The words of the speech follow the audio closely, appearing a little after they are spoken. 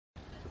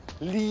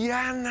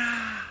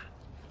Liana!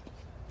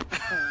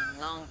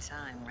 Long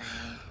time,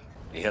 Raymond.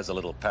 He has a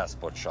little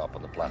passport shop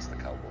on the Plaza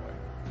Cowboy.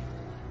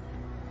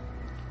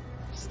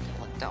 Still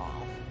a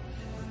doll.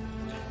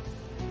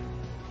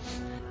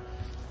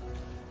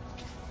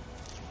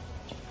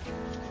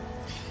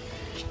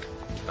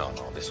 No,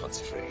 this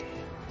one's free.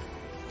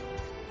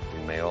 We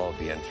may all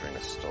be entering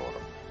a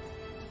storm,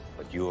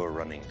 but you are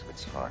running to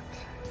its heart.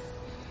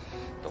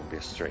 Don't be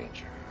a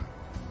stranger.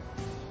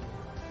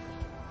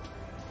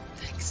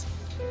 Thanks.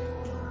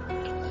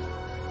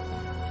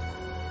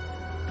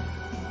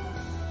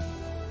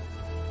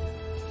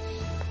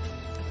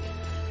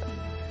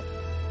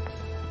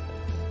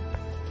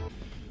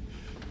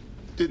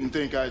 Didn't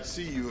think I'd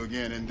see you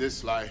again in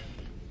this life.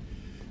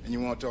 And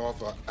you want to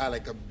offer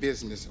Alec a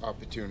business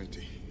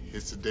opportunity.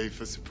 It's a day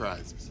for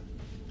surprises.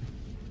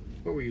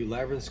 What were you,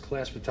 Labyrinth's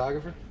class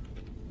photographer?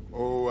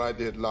 Oh, I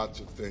did lots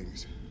of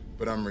things,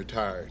 but I'm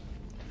retired.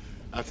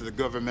 After the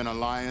government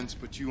alliance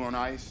put you on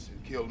ice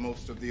and killed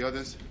most of the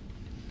others,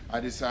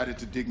 I decided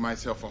to dig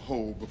myself a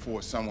hole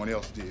before someone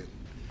else did.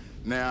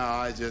 Now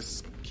I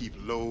just keep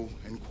low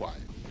and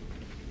quiet.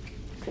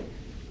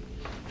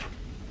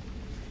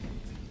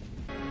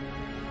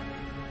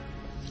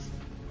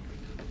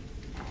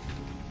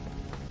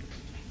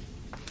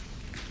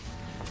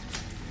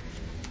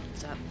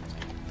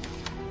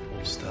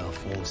 Old-style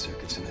phone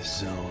circuits in this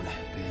zone.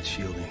 Bad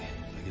shielding.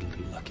 If I get a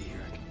little lucky here,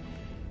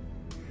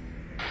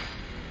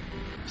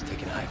 Let's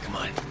take an eye. Come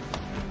on.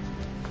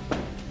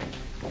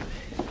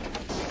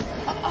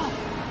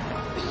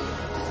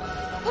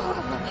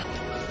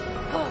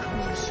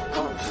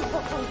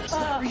 It's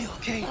not real,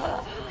 okay?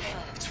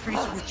 It's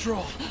freezer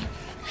withdrawal.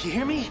 You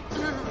hear me?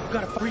 You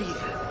gotta breathe.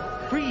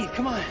 Breathe,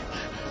 come on.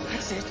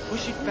 That's it.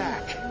 Push it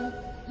back.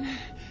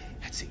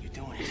 That's it. You're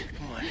doing it.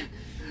 Come on.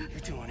 You're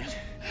doing it.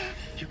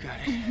 You got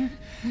it.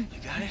 You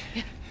got it?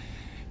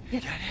 You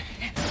got it?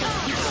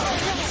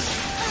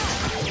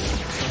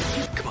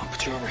 Come on,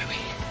 put your arm around me.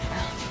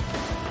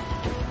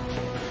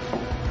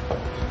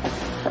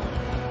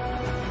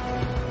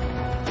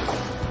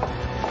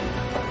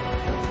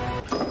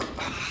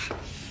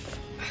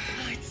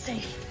 Oh, it's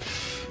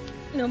safe.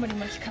 Nobody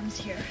much comes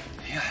here.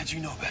 Yeah, how'd you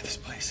know about this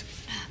place?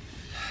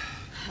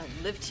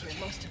 I've lived here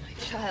most of my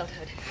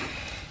childhood.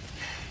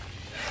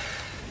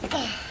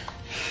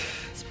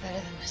 It's better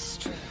than the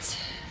streets.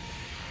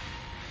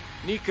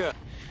 Nika!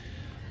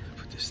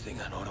 Put this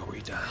thing on auto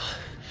redial.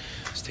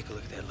 Let's take a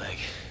look at that leg.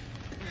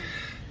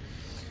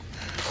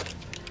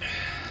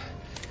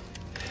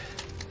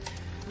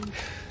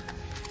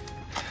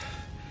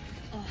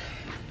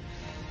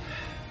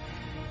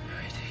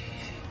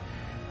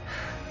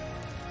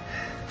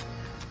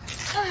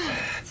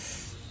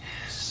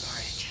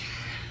 Sorry.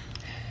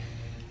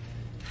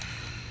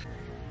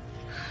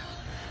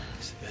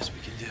 It's the best we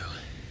can do.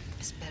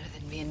 It's better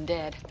than being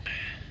dead.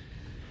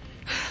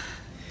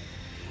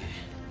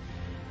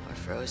 Or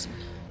frozen.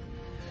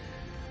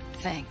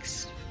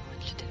 Thanks for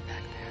what you did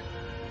back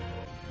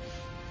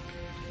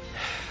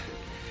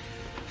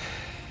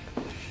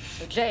there.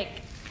 So,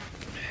 Jake,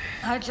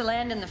 how'd you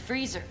land in the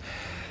freezer?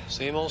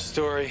 Same old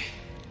story.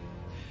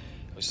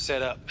 It was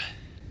set up.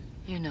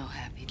 You know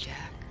Happy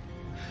Jack.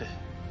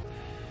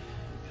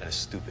 Kinda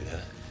stupid,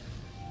 huh?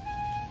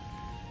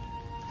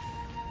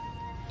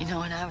 You know,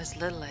 when I was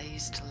little, I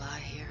used to lie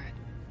here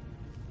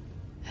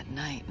at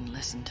night and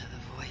listen to the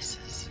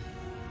voices.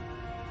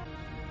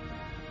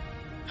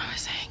 I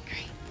was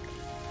angry.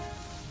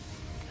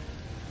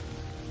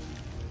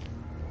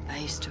 I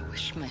used to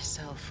wish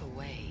myself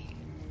away.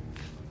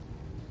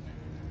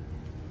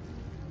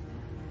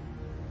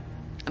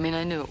 I mean,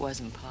 I knew it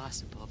wasn't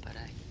possible, but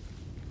I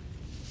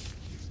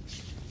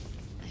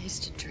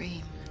used to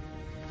dream.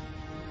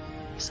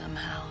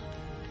 Somehow.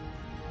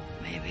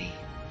 Maybe.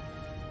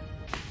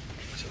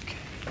 It's okay.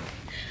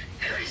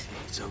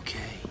 It's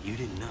okay. You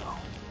didn't know.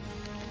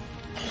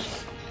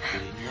 You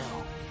didn't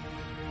know.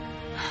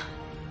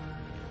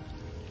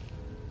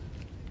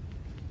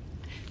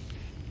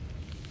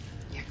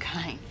 You're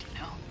kind, you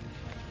know.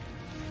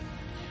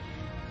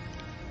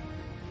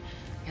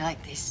 You're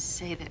like they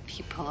say that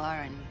people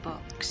are in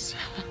books.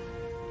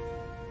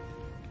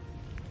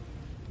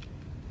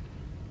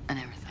 I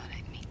never thought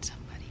I'd meet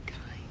somebody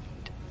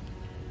kind.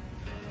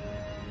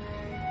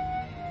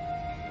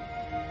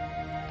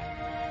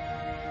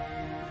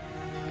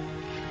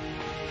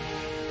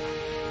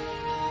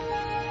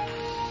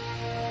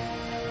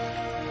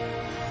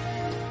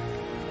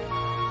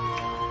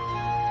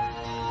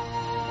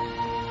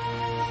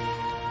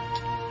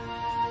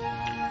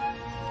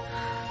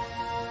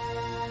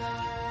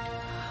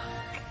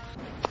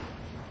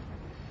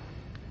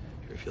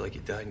 You ever feel like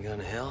you died and gone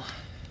to hell?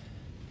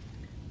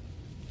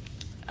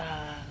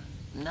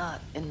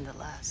 Not in the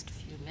last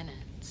few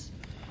minutes.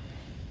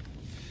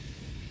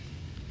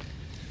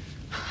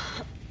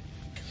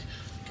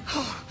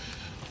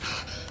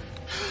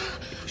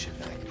 You push it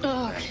back.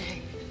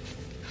 Okay.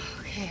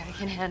 Okay, I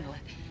can handle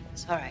it.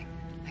 It's all right.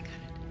 I got it.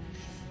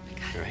 I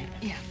got it. You all right?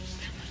 Yeah.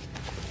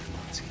 Come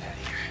on, let's get out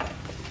of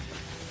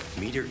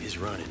here. Meter is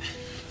running.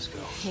 Let's go.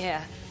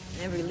 Yeah.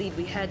 Every lead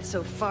we had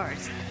so far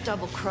has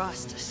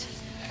double-crossed us.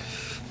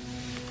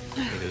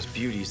 Hey, those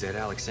beauties that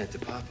Alex sent to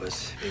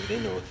Papa's, maybe they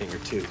know a thing or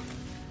two.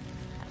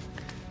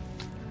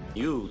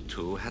 You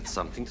two had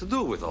something to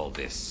do with all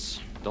this.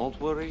 Don't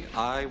worry,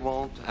 I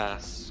won't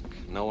ask.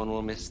 No one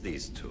will miss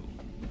these two.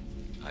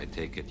 I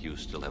take it you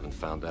still haven't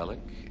found Alec,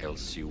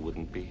 else you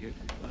wouldn't be here?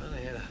 Well,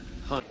 they had a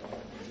hunt.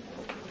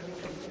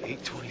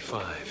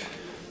 8:25.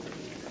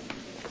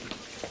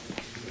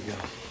 Here we go.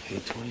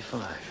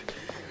 8:25.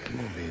 Come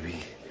on,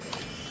 baby.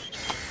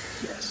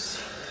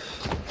 Yes.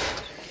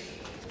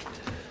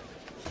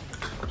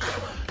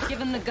 Give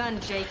him the gun,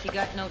 Jake. You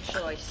got no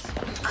choice.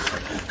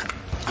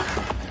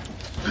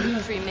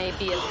 Dimitri may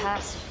be a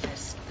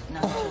pacifist,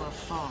 but not to a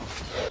fault.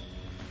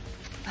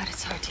 But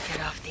it's hard to get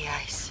off the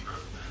ice.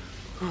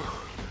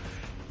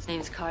 His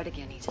name's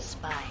Cardigan. He's a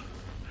spy.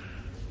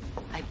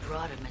 I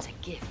brought him as a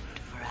gift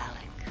for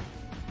Alec.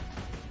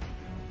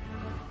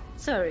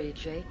 Sorry,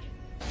 Jake.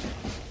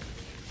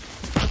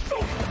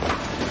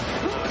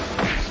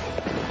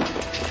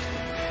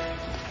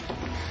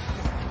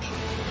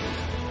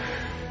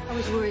 I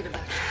was worried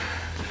about you.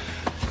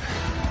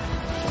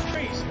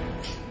 Freeze!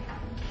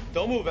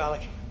 Don't move,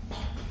 Alec.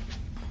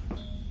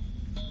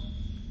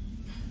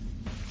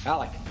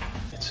 Alec.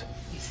 It's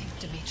You think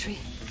Dimitri?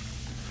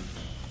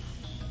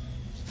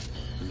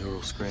 a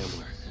neural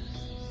scrambler.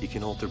 He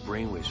can alter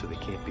brainwaves so they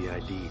can't be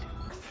ID'd.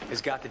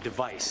 He's got the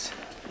device.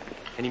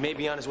 And he may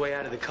be on his way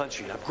out of the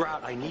country. Now,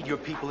 Grout, I need your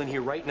people in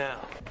here right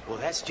now. Well,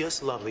 that's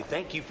just lovely.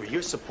 Thank you for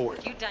your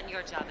support. You've done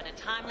your job in a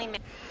timely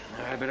manner.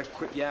 All right, I better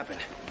quit yapping.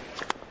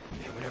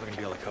 Yeah, we're never gonna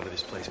be able to cover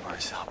this place by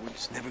ourselves. We're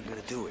just never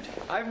gonna do it.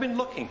 I've been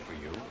looking for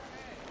you.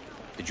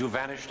 Did you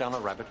vanish down a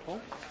rabbit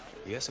hole?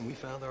 Yes, and we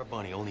found our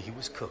bunny, only he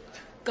was cooked.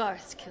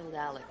 Garth's killed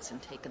Alex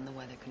and taken the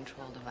weather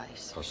control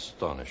device.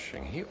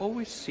 Astonishing. He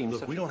always seems...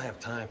 Look, we don't have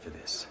time for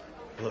this.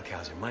 Look,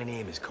 Hauser, my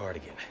name is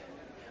Cardigan.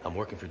 I'm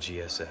working for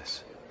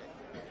GSS.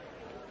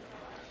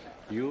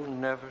 You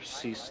never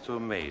cease to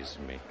amaze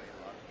me.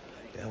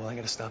 Yeah, well, I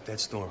gotta stop that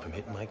storm from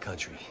hitting my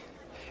country.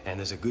 And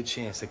there's a good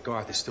chance that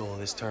Garth is still in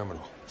this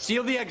terminal.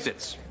 Seal the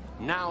exits.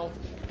 Now.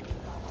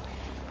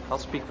 I'll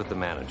speak with the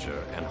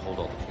manager and hold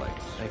all the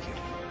flags. Thank you.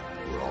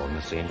 We're all on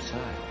the same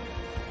side.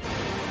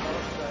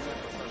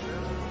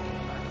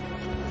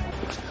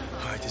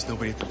 All right, there's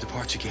nobody at the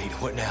departure gate.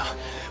 What now?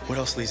 What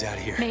else leads out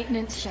of here?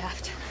 Maintenance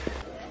shaft.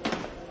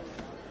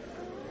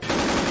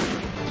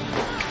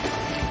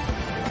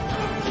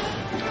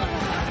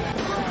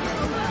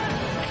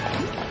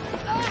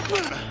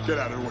 Get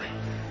out of the way.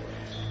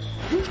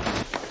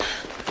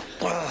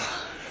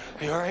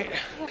 You all right?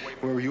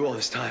 Where were you all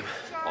this time?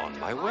 On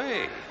my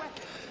way.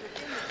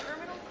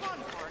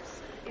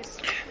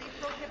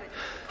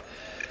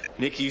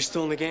 Nikki, you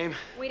still in the game?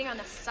 Waiting on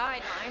the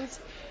sidelines.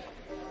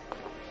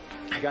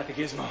 I got the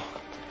gizmo.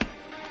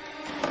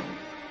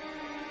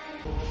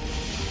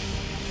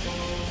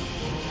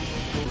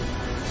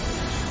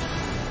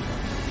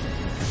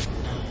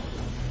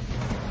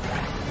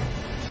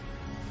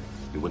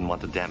 You wouldn't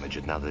want to damage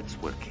it now that it's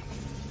working.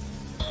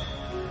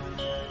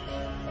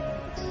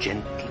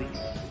 Gently,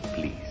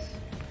 please.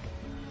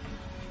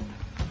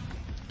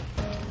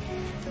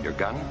 Your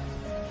gun?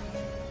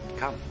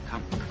 Come,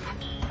 come.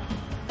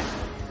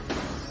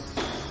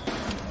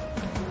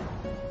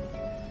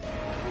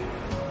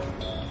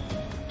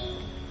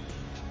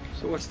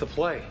 So what's the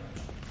play?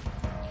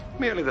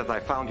 Merely that I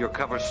found your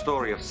cover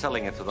story of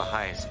selling it to the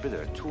highest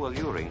bidder too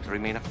alluring to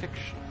remain a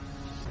fiction.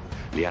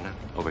 Liana,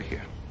 over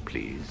here,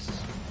 please.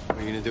 What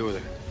are you gonna do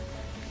with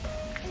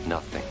her?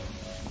 Nothing.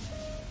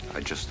 I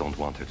just don't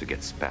want her to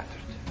get spattered.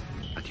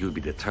 But you'll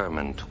be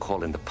determined to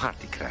call in the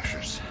party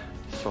crashers.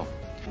 So,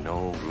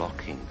 no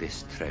locking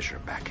this treasure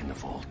back in the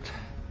vault.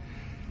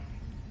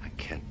 I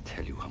can't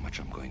tell you how much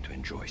I'm going to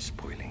enjoy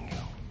spoiling you.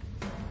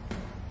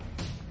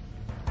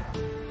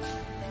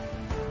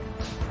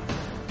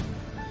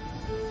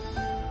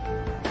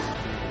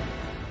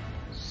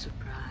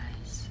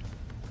 Surprise.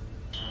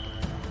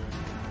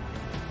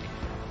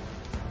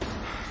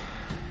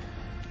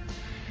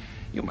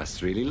 You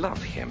must really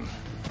love him.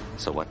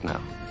 So what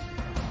now?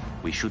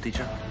 We shoot each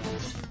other?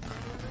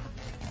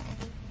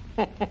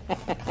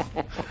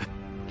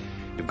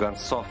 You've gone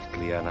soft,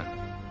 Liana.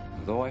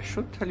 Though I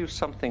should tell you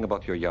something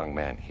about your young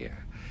man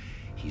here.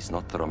 He's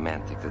not the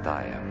romantic that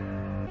I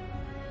am.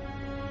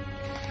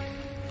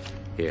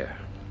 Here,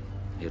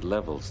 it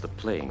levels the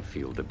playing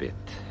field a bit.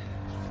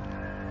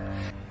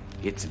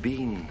 It's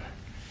been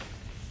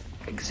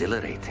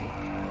exhilarating,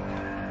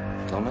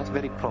 though not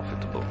very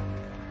profitable.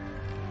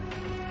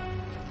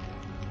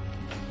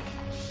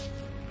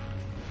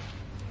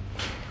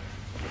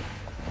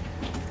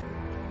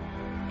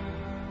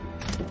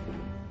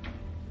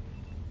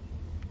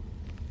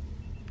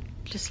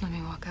 Just let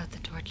me walk out the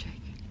door, Jake.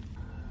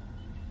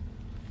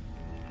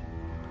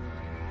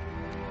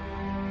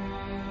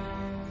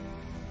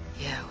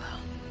 Yeah,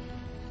 well.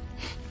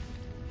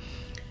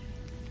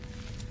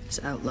 Is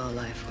outlaw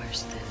life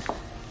worse than...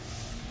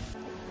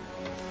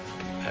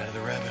 Out of the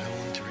rabbit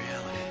hole into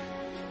reality.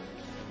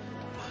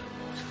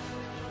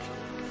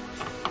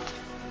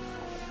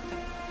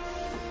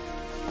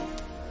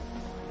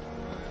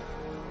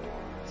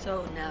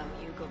 So now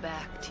you go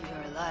back to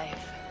your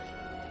life.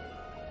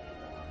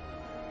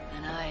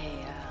 And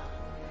I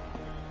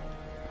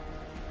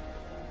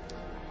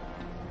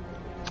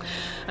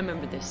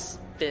remember this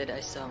vid I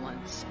saw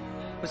once.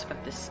 It was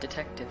about this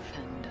detective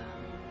and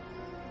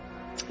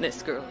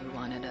this girl who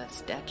wanted a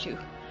statue.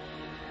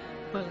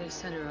 Well, he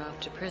sent her off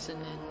to prison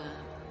and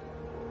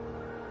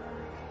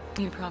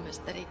he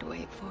promised that he'd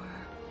wait for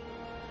her.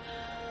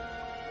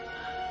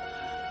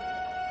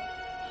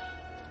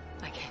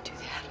 I can't do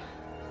that.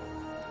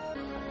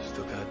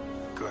 Still got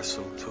Gar's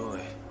old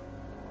toy.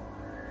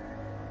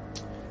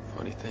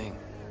 Funny thing.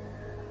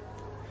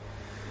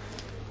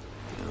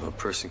 You know, a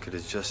person could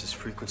adjust its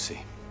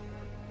frequency.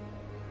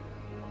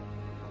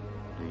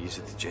 And use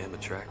it to jam a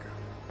tracker.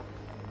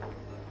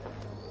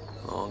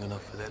 Long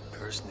enough for that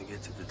person to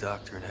get to the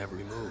doctor and have it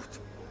removed.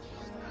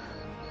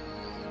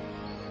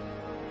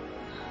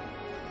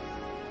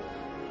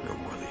 No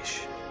more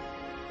leash.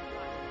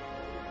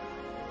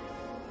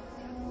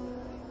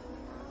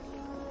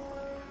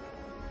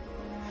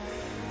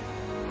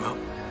 Well,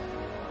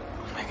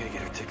 I gotta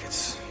get her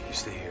tickets. You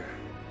stay here.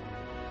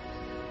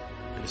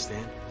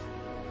 Understand?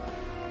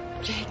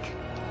 Jake.